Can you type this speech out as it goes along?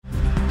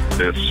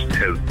This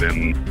has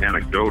been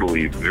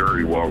anecdotally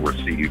very well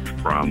received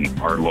from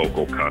our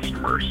local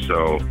customers.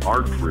 So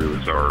our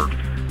crews are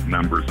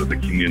members of the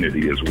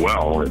community as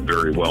well. It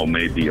very well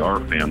may be our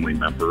family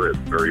member. It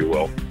very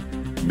well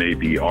may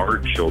be our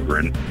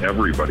children.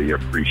 Everybody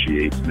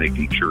appreciates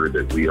making sure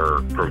that we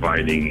are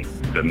providing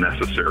the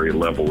necessary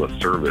level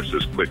of service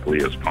as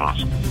quickly as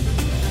possible.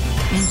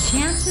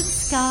 Enchanted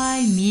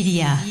Sky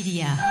Media.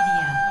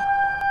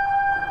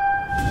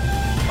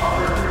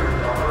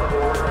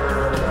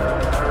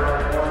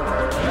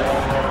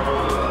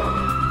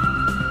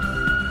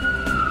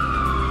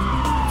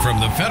 From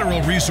the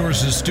Federal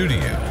Resources Studio,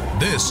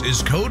 this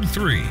is Code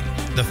 3,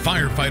 the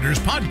Firefighters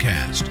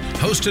Podcast,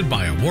 hosted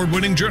by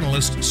award-winning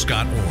journalist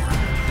Scott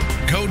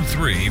Orr. Code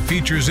 3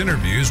 features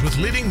interviews with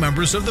leading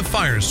members of the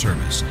fire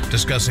service,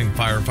 discussing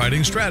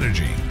firefighting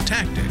strategy,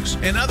 tactics,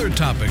 and other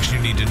topics you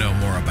need to know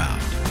more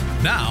about.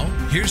 Now,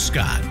 here's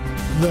Scott.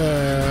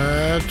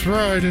 That's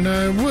right, and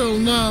I will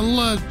not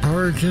let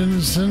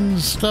Parkinson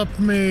stop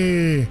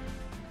me.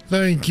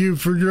 Thank you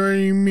for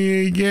joining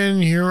me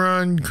again here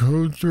on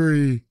Code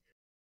 3.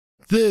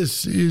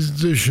 This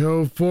is the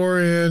show for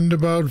and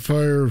about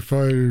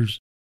firefighters.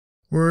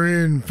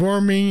 We're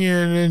informing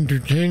and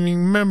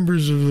entertaining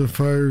members of the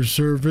fire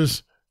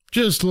service,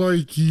 just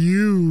like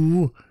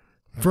you,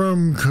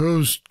 from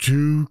coast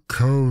to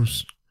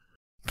coast.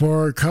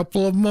 For a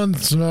couple of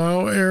months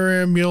now,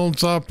 air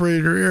ambulance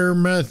operator Air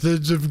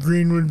Methods of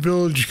Greenwood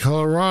Village,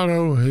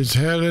 Colorado, has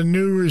had a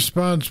new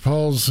response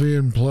policy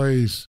in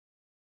place.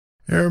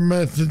 Air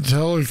Methods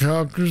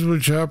helicopters,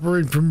 which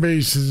operate from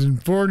bases in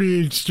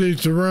 48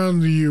 states around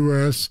the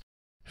U.S.,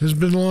 has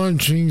been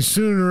launching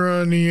sooner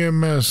on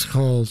EMS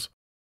calls.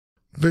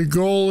 The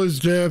goal is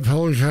to have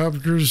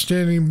helicopters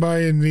standing by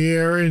in the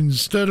air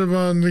instead of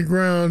on the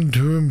ground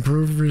to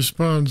improve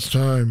response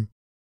time.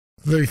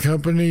 The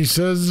company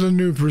says the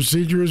new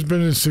procedure has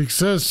been a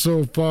success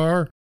so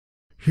far.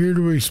 Here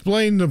to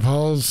explain the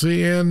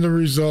policy and the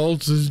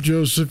results is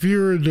Joseph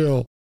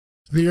Uradil,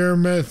 the Air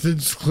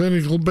Methods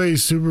Clinical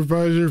Base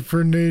Supervisor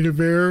for Native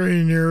Air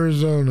in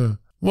Arizona.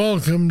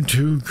 Welcome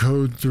to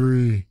Code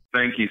 3.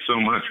 Thank you so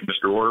much,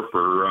 Mr. Orr,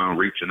 for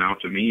reaching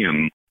out to me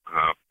and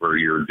for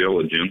your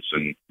diligence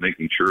and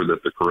making sure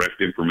that the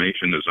correct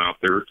information is out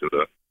there to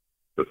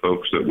the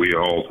folks that we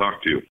all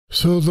talk to.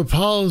 So the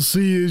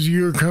policy is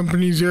your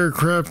company's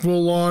aircraft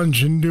will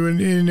launch and do an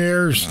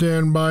in-air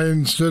standby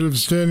instead of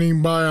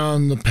standing by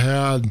on the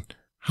pad.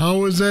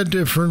 How is that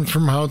different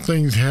from how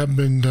things have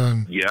been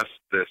done? Yes,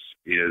 this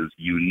is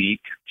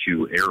unique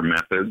to Air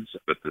Methods,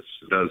 but this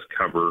does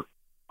cover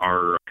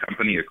our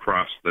company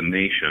across the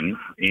nation.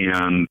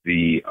 And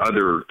the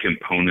other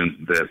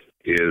component that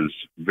is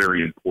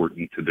very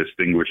important to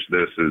distinguish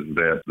this is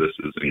that this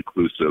is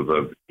inclusive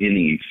of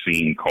any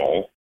scene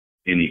call,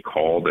 any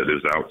call that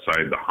is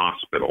outside the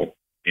hospital.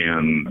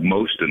 And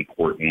most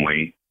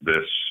importantly,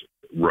 this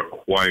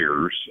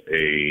requires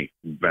a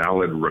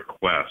valid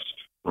request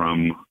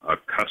from a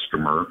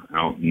customer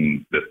out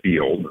in the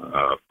field,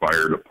 a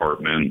fire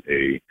department,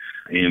 a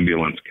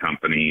ambulance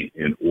company,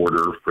 in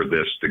order for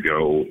this to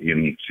go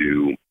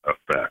into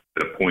effect.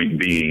 The point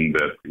being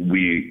that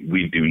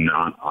we do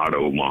not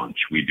auto-launch.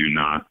 We do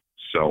not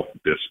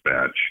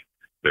self-dispatch.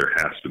 There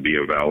has to be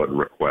a valid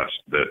request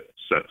that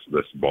sets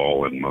this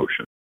ball in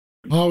motion.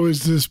 How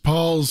is this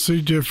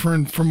policy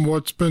different from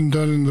what's been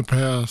done in the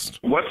past?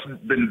 What's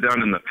been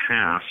done in the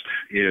past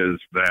is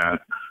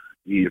that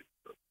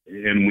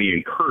and we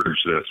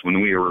encourage this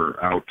when we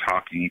are out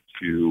talking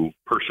to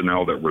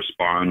personnel that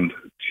respond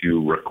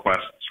to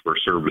requests for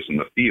service in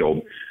the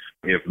field.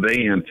 If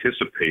they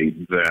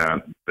anticipate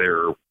that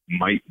there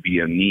might be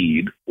a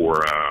need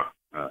for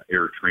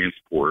air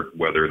transport,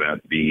 whether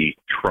that be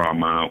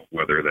trauma,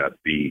 whether that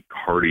be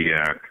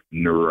cardiac,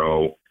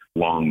 neuro,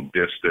 long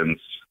distance,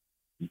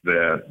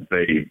 that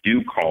they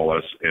do call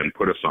us and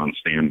put us on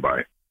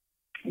standby.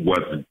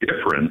 What's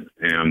different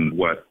and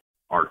what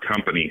our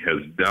company has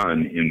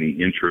done in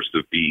the interest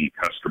of being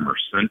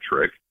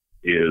customer-centric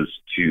is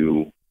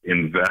to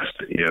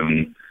invest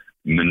in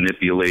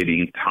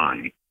manipulating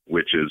time,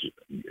 which is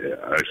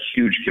a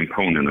huge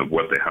component of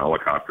what the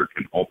helicopter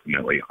can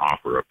ultimately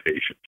offer a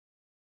patient.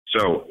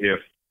 So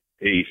if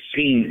a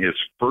scene is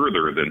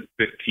further than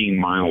 15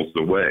 miles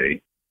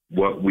away,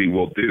 what we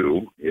will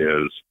do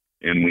is,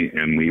 and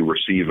we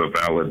receive a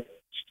valid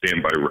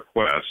standby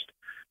request,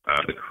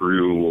 the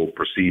crew will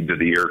proceed to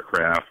the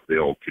aircraft.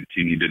 They'll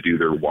continue to do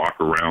their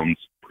walk-arounds,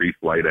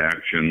 pre-flight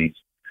actions,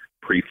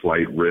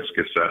 pre-flight risk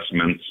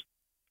assessments.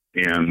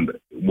 And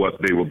what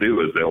they will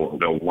do is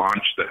they'll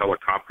launch the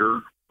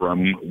helicopter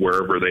from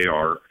wherever they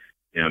are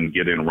and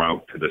get en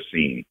route to the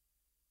scene.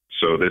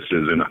 So this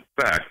is, in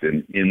effect,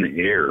 an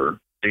in-air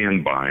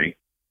standby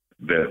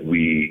that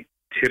we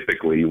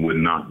typically would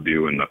not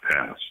do in the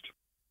past.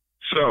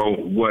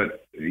 So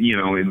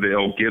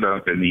they'll get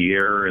up in the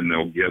air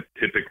and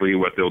typically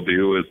what they'll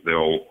do is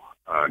they'll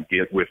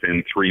get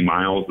within 3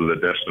 miles of the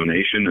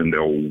destination and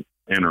they'll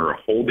enter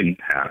a holding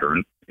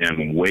pattern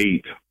and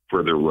wait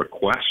for the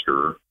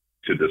requester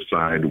to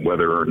decide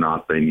whether or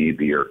not they need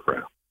the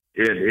aircraft.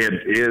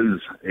 It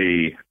is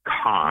a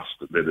cost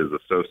that is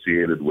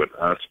associated with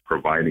us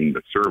providing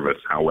the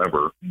service.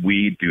 However,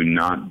 we do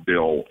not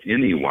bill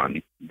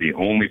anyone. The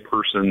only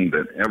person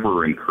that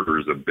ever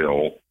incurs a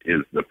bill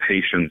is the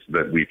patients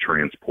that we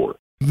transport.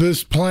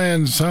 This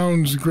plan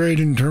sounds great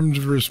in terms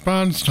of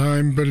response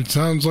time, but it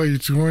sounds like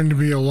it's going to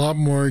be a lot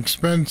more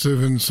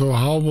expensive. And so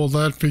how will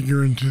that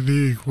figure into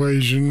the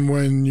equation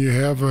when you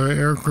have an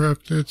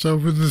aircraft that's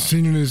over the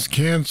scene and is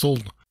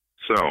canceled?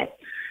 So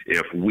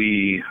if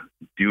we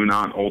do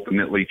not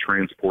ultimately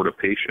transport a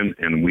patient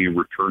and we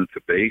return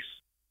to base,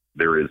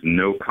 there is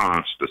no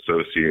cost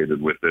associated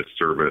with this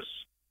service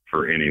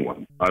for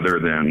anyone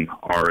other than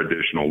our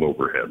additional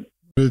overhead.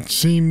 It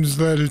seems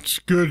that it's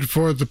good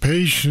for the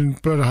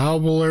patient, but how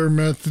will Air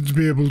Methods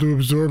be able to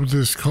absorb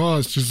this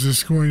cost? Is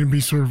this going to be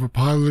sort of a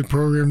pilot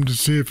program to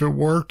see if it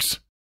works?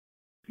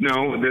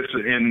 No,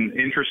 and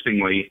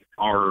interestingly,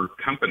 our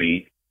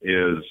company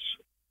is,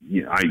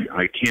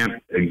 I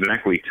can't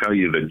exactly tell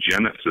you the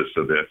genesis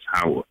of this.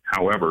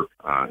 However,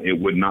 it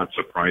would not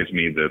surprise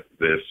me that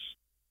this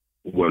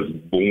was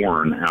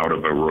born out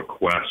of a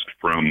request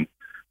from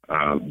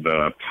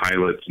the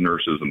pilots,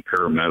 nurses, and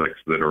paramedics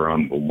that are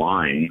on the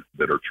line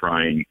that are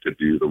trying to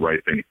do the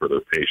right thing for their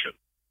patient.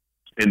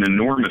 An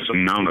enormous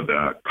amount of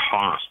the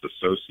cost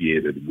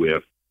associated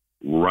with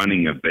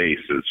running a base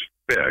is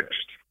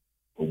fixed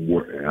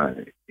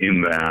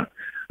in that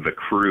the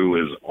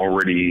crew is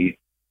already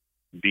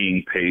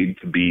being paid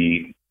to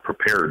be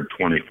prepared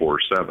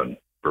 24/7,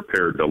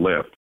 prepared to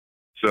lift.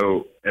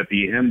 So at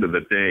the end of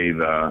the day,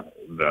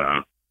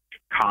 the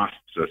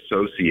costs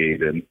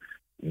associated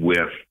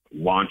with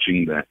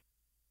launching the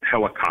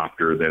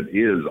helicopter that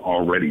is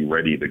already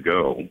ready to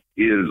go,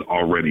 is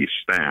already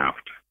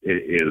staffed,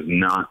 it is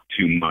not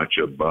too much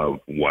above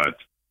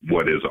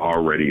what is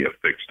already a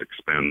fixed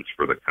expense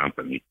for the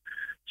company.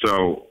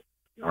 So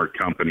our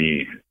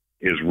company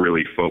is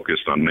really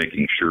focused on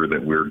making sure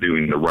that we're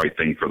doing the right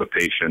thing for the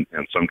patient,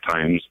 and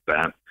sometimes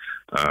that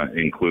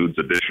includes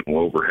additional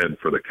overhead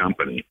for the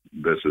company.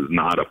 This is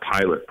not a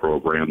pilot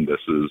program. This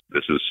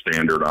is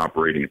standard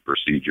operating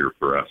procedure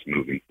for us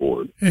moving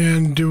forward.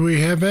 And do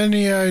we have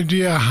any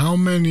idea how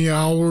many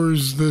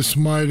hours this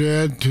might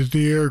add to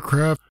the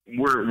aircraft?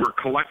 We're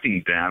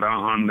collecting data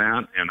on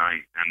that, and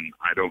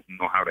I don't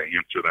know how to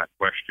answer that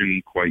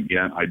question quite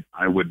yet.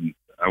 I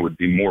would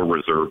be more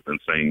reserved than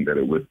saying that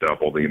it would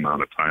double the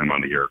amount of time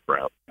on the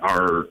aircraft.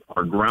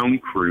 Our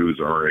ground crews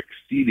are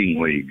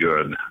exceedingly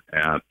good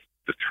at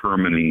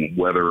determining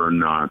whether or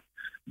not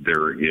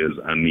there is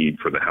a need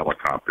for the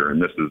helicopter.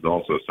 And this is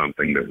also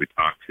something that we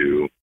talked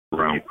to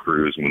ground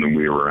crews when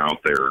we were out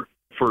there.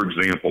 For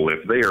example,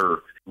 if they are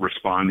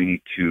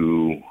responding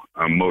to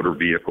a motor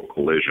vehicle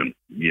collision,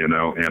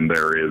 and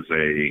there is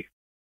a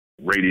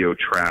radio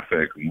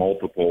traffic,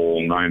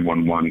 multiple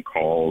 911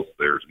 calls,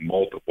 there's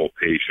multiple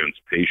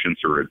patients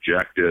are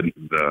ejected,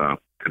 the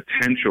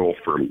potential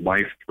for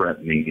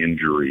life-threatening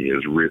injury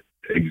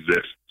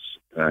exists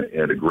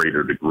at a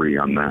greater degree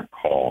on that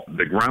call.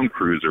 The ground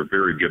crews are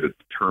very good at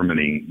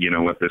determining,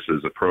 if this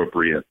is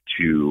appropriate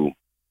to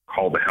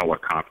call the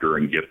helicopter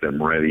and get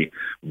them ready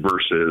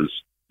versus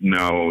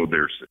no,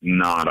 there's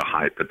not a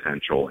high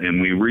potential.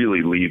 And we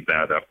really leave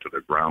that up to the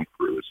ground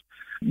crews.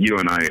 You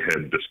and I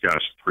had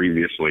discussed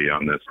previously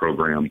on this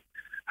program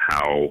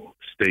how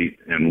state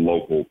and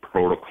local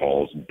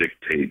protocols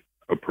dictate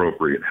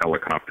appropriate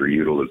helicopter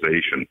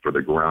utilization for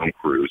the ground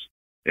crews,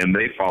 and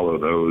they follow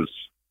those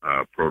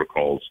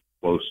protocols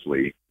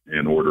closely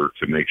in order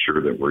to make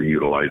sure that we're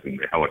utilizing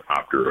the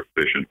helicopter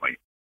efficiently.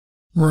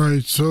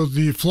 Right, so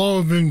the flow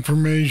of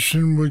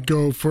information would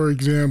go, for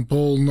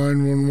example,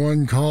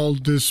 911 call,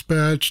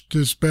 dispatch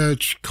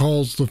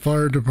calls the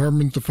fire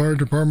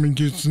department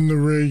gets in the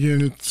rig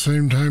and at the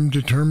same time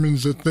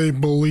determines that they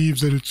believe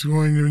that it's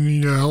going to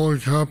need a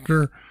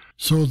helicopter,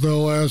 so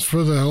they'll ask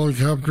for the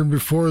helicopter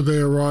before they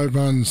arrive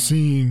on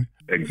scene.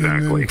 Exactly.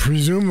 And then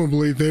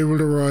presumably they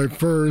would arrive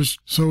first,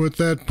 so at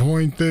that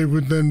point they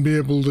would then be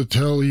able to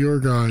tell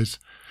your guys.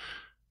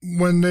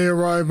 When they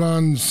arrive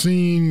on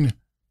scene,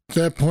 at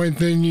that point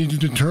they need to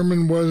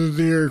determine whether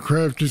the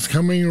aircraft is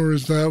coming, or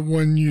is that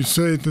when you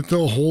say that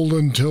they'll hold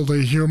until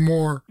they hear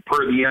more?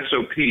 Per the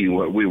SOP,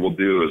 what we will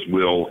do is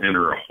we'll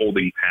enter a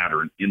holding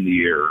pattern in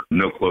the air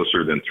no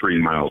closer than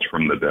 3 miles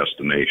from the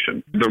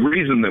destination. The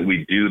reason that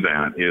we do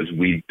that is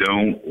we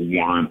don't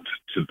want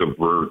to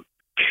divert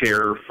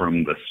care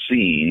from the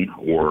scene,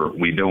 or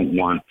we don't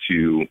want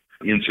to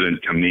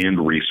incident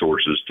command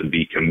resources to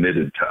be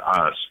committed to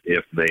us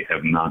if they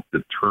have not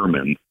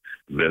determined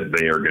that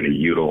they are going to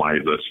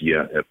utilize us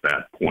yet at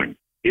that point.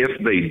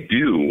 If they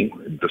do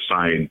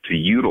decide to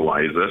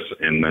utilize us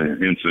and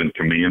the incident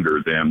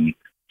commander then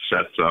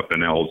sets up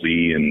an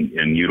LZ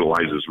and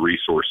utilizes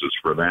resources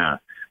for that,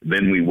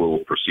 then we will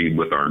proceed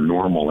with our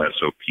normal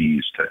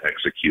SOPs to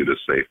execute a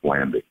safe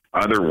landing.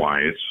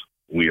 Otherwise,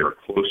 we are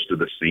close to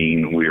the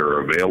scene. We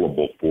are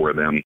available for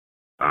them,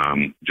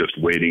 just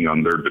waiting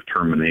on their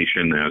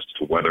determination as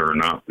to whether or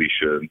not we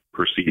should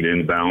proceed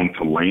inbound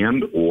to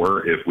land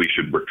or if we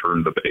should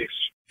return to base.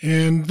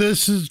 And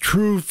this is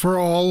true for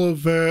all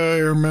of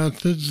Air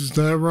Methods, is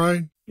that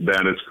right?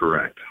 That is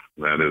correct.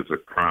 That is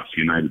across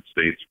the United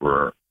States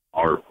for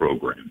our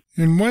program.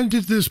 And when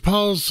did this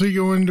policy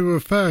go into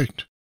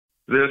effect?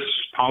 This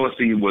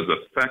policy was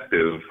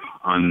effective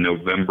on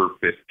November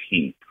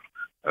 15th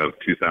of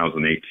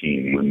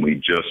 2018 when we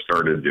just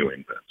started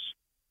doing this.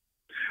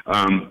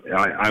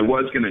 I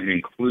was going to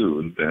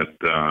include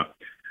that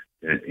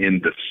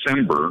in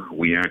December,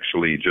 we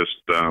actually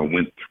just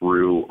went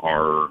through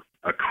our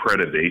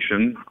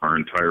accreditation, our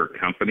entire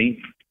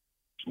company,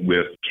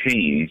 with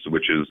CAMS,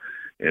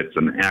 it's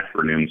an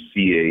acronym,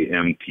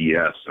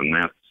 CAMTS, and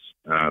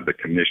that's the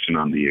Commission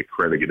on the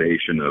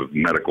Accreditation of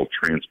Medical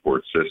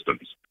Transport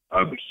Systems.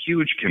 A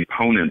huge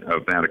component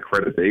of that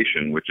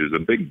accreditation, which is a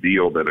big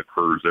deal that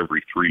occurs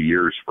every 3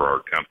 years for our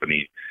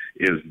company,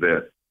 is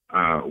that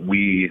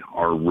we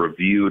are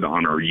reviewed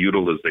on our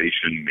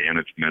utilization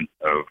management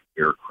of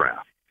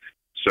aircraft.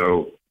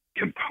 So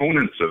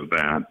components of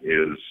that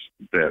is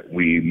that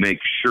we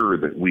make sure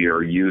that we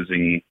are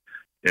using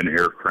an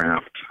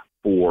aircraft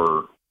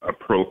for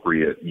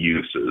appropriate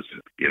uses.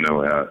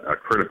 A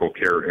critical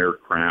care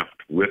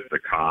aircraft with the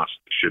cost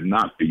should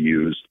not be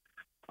used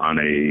on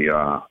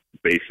a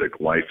basic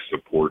life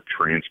support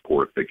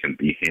transport that can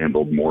be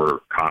handled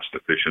more cost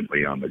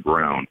efficiently on the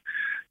ground.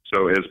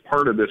 So as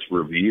part of this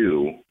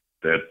review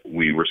that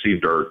we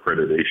received our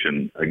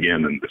accreditation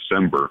again in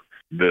December,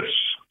 this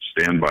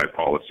standby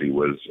policy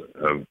was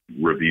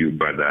reviewed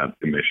by that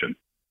commission.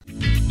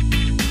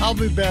 I'll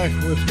be back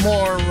with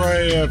more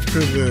right after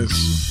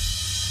this.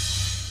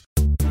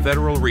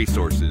 Federal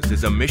Resources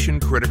is a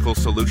mission-critical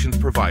solutions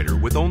provider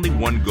with only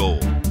one goal: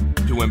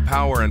 to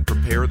empower and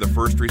prepare the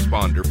first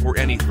responder for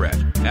any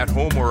threat, at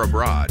home or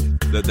abroad,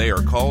 that they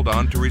are called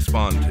on to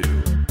respond to.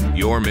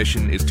 Your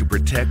mission is to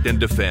protect and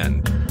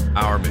defend.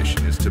 Our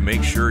mission is to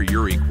make sure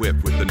you're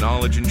equipped with the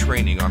knowledge and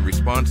training on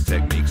response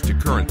techniques to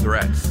current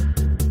threats.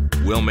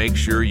 We'll make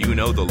sure you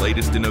know the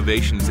latest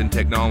innovations in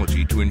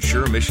technology to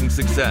ensure mission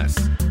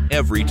success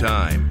every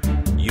time.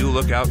 You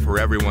look out for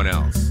everyone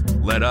else.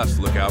 Let us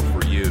look out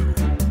for you.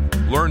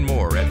 Learn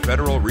more at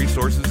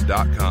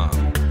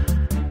federalresources.com.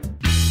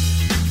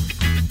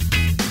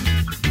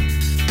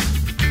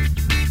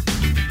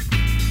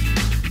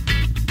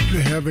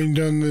 Having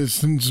done this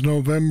since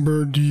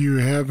November, do you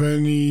have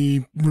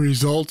any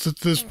results at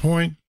this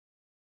point?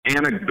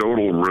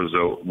 Anecdotal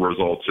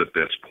results at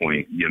this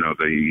point.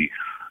 The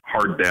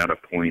hard data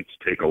points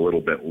take a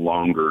little bit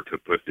longer to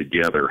put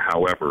together.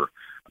 However,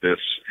 this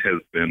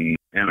has been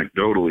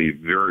anecdotally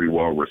very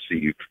well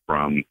received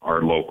from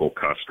our local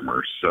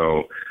customers.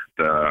 So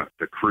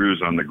the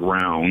crews on the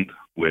ground,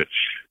 which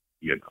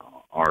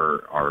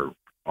our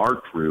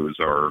crews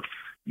are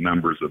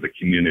members of the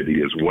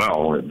community as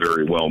well. It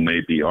very well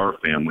may be our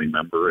family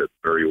member. It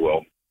very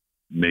well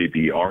may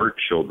be our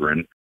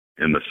children.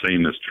 And the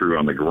same is true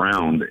on the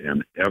ground.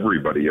 And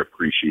everybody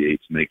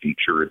appreciates making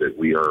sure that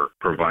we are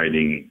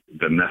providing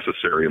the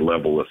necessary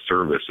level of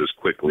service as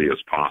quickly as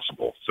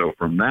possible. So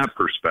from that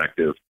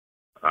perspective,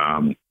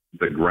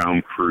 the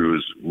ground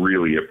crews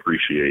really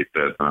appreciate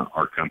that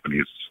our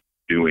company's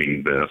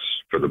doing this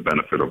for the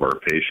benefit of our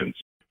patients.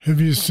 Have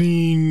you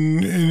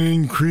seen an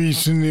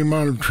increase in the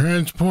amount of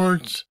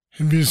transports?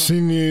 Have you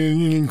seen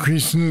an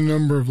increase in the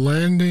number of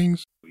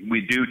landings? We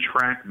do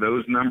track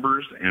those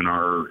numbers, and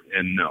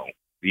no.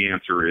 The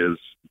answer is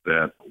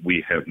that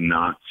we have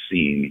not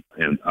seen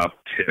an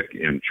uptick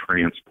in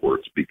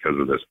transports because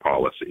of this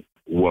policy.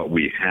 What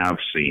we have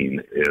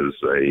seen is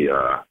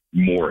a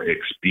more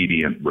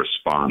expedient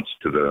response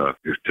to the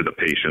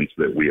patients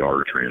that we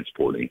are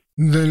transporting.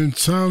 Then it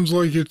sounds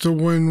like it's a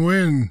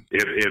win-win.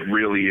 It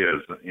really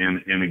is,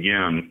 and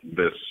again,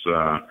 this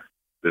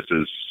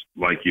is,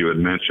 like you had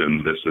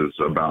mentioned, this is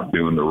about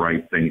doing the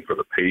right thing for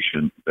the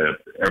patient that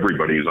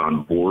everybody's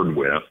on board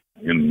with.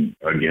 And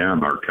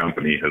again, our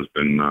company has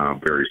been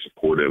very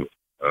supportive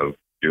of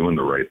doing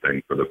the right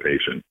thing for the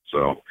patient.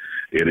 So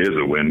it is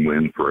a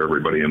win-win for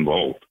everybody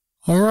involved.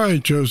 All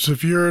right,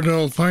 Joseph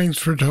Uredell, thanks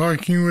for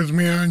talking with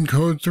me on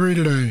Code 3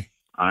 today.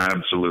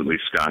 Absolutely,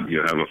 Scott.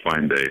 You have a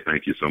fine day.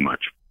 Thank you so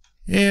much.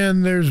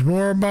 And there's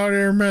more about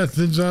Air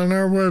Methods on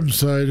our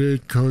website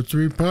at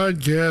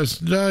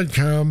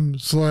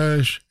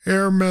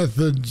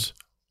code3podcast.com/airmethods.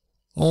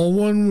 All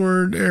one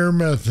word, Air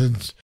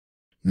Methods.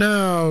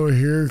 Now,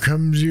 here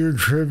comes your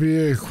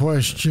trivia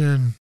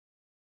question.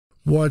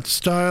 What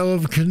style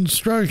of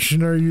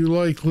construction are you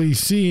likely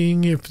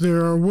seeing if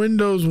there are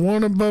windows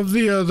one above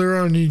the other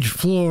on each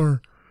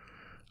floor?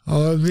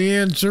 I'll have the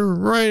answer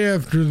right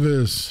after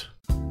this.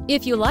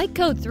 If you like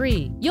Code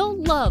 3, you'll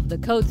love the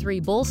Code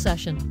 3 Bull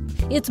Session.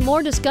 It's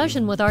more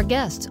discussion with our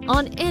guests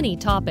on any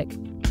topic.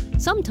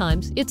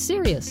 Sometimes it's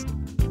serious.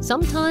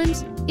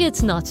 Sometimes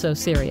it's not so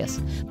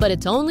serious. But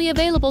it's only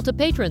available to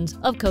patrons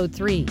of Code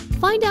 3.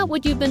 Find out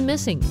what you've been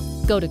missing.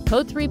 Go to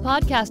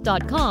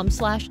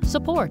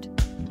code3podcast.com/support.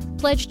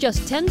 Pledge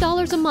just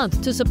 $10 a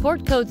month to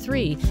support Code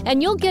 3,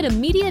 and you'll get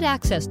immediate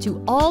access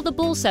to all the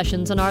Bull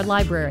Sessions in our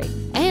library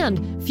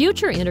and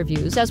future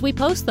interviews as we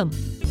post them.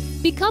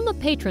 Become a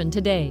patron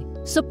today,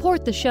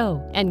 support the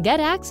show, and get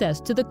access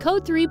to the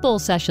Code 3 Bull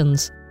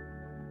Sessions.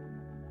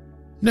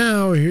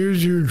 Now,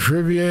 here's your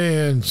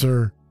trivia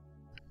answer.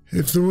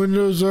 If the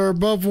windows are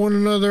above one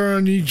another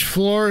on each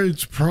floor,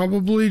 it's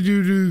probably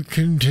due to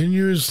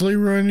continuously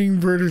running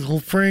vertical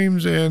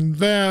frames, and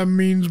that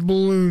means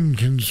balloon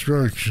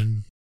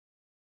construction.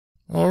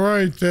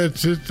 Alright,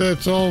 that's it.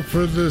 That's all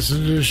for this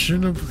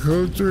edition of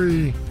Code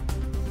 3.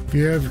 If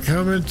you have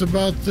comments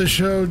about the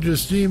show,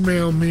 just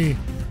email me,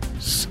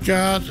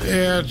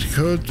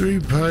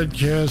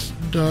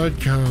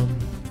 scott@code3podcast.com.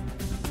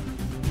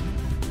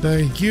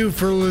 Thank you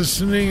for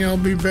listening. I'll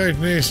be back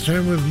next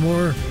time with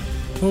more.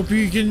 Hope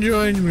you can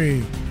join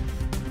me.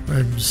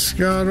 I'm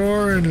Scott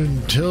Orr, and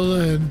until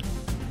then,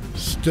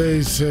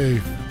 stay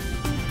safe.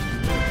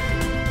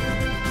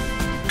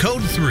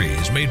 Code 3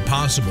 is made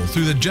possible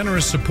through the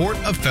generous support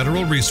of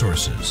Federal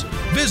Resources.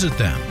 Visit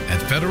them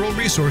at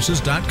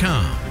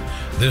federalresources.com.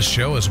 This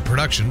show is a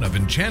production of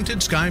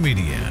Enchanted Sky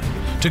Media.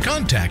 To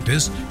contact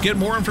us, get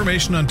more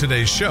information on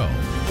today's show,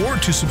 or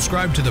to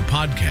subscribe to the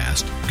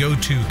podcast, go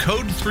to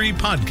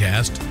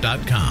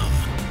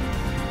code3podcast.com.